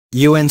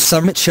UN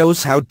summit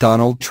shows how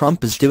Donald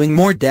Trump is doing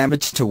more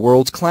damage to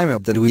world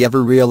climate than we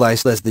ever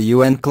realized. As the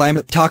UN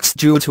climate talks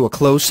drew to a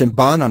close in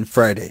Bonn on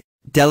Friday,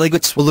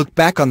 delegates will look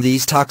back on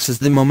these talks as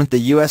the moment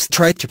the US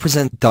tried to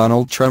present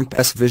Donald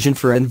Trump's vision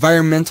for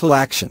environmental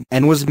action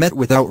and was met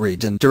with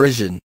outrage and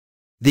derision.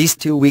 These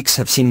 2 weeks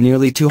have seen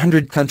nearly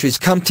 200 countries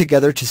come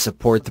together to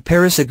support the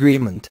Paris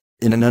Agreement,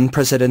 in an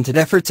unprecedented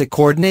effort to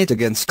coordinate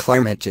against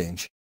climate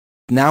change.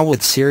 Now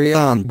with Syria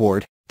on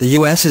board, the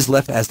US is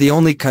left as the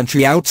only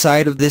country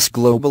outside of this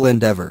global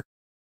endeavor.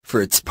 For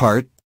its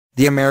part,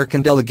 the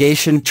American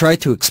delegation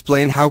tried to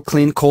explain how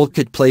clean coal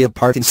could play a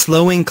part in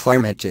slowing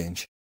climate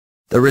change.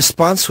 The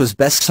response was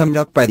best summed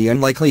up by the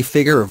unlikely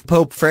figure of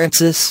Pope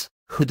Francis,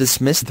 who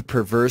dismissed the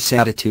perverse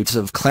attitudes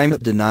of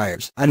climate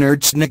deniers and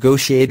urged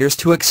negotiators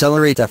to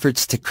accelerate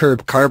efforts to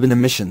curb carbon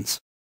emissions.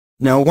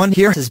 No one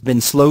here has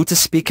been slow to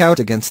speak out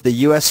against the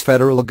US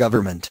federal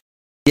government.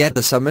 Yet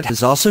the summit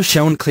has also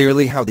shown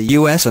clearly how the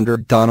US under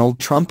Donald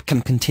Trump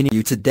can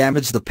continue to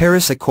damage the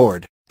Paris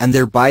Accord, and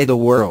thereby the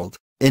world,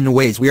 in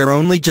ways we are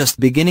only just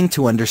beginning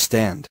to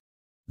understand.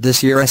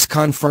 This year's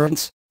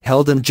conference,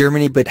 held in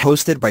Germany but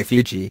hosted by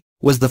Fiji,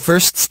 was the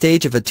first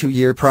stage of a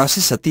 2-year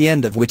process at the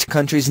end of which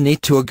countries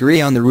need to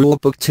agree on the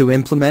rulebook to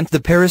implement the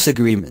Paris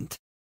Agreement.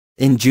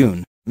 In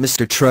June,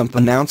 Mr. Trump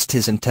announced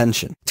his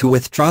intention to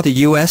withdraw the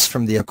US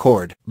from the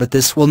accord, but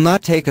this will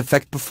not take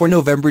effect before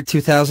November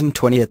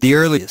 2020 at the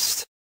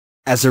earliest.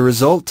 As a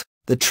result,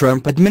 the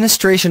Trump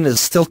administration is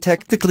still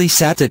technically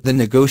sat at the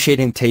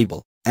negotiating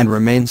table, and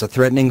remains a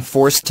threatening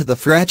force to the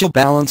fragile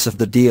balance of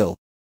the deal.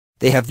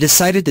 They have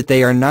decided that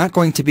they are not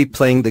going to be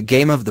playing the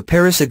game of the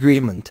Paris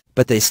Agreement,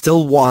 but they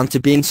still want to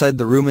be inside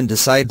the room and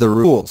decide the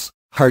rules,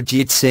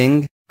 Harjit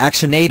Singh,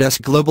 ActionAid's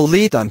global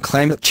lead on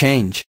climate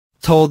change,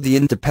 told The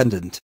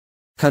Independent.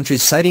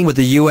 Countries siding with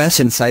the US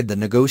inside the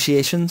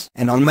negotiations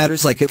and on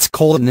matters like its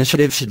coal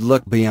initiative should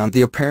look beyond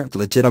the apparent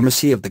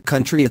legitimacy of the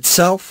country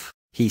itself,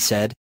 he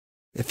said.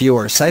 If you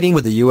are siding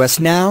with the US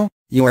now,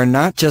 you are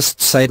not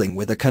just siding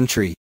with a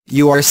country,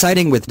 you are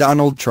siding with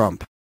Donald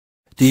Trump.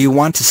 Do you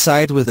want to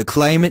side with a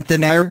climate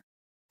denier?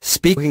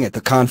 Speaking at the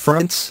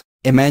conference,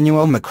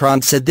 Emmanuel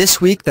Macron said this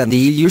week that the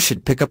EU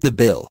should pick up the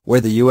bill where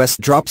the US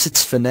drops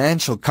its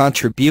financial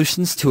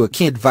contributions to a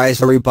key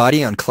advisory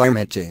body on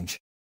climate change.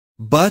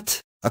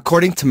 But,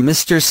 according to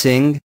Mr.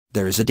 Singh,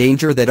 there is a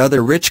danger that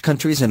other rich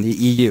countries in the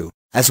EU,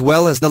 as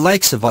well as the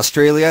likes of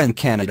Australia and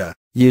Canada,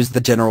 use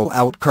the general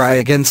outcry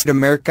against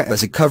America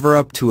as a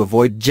cover-up to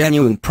avoid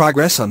genuine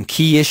progress on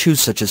key issues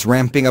such as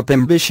ramping up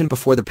ambition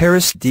before the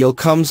Paris deal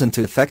comes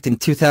into effect in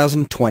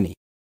 2020.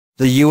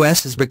 The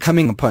US is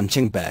becoming a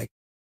punching bag.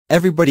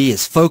 Everybody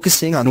is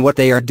focusing on what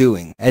they are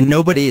doing and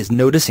nobody is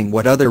noticing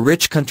what other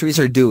rich countries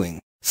are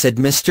doing, said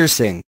Mr.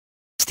 Singh.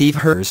 Steve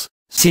Herz,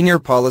 Senior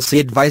Policy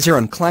Advisor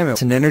on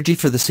Climate and Energy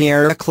for the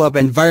Sierra Club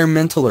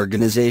Environmental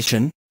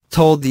Organization,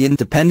 told The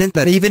Independent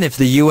that even if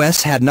the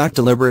US had not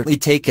deliberately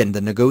taken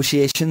the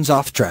negotiations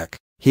off track,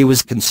 he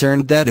was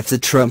concerned that if the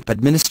Trump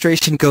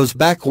administration goes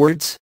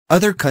backwards,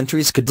 other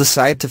countries could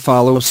decide to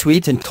follow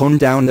suit and tone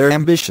down their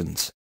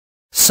ambitions.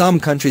 Some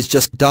countries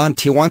just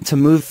don't want to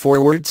move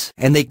forwards,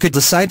 and they could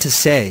decide to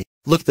say,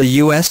 look, the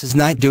US is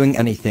not doing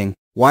anything,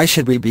 why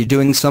should we be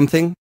doing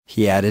something,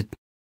 he added.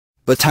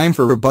 But time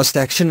for robust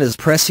action is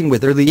pressing,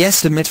 with early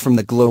estimates from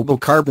the Global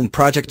Carbon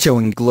Project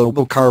showing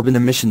global carbon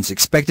emissions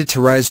expected to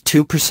rise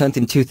 2%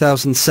 in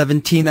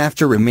 2017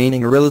 after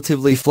remaining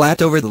relatively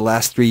flat over the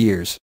last 3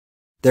 years.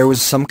 There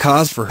was some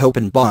cause for hope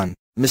in Bonn,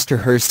 Mr.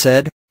 Herz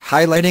said,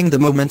 highlighting the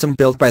momentum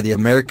built by the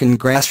American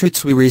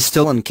grassroots We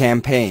Restore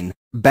campaign,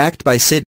 backed by SID,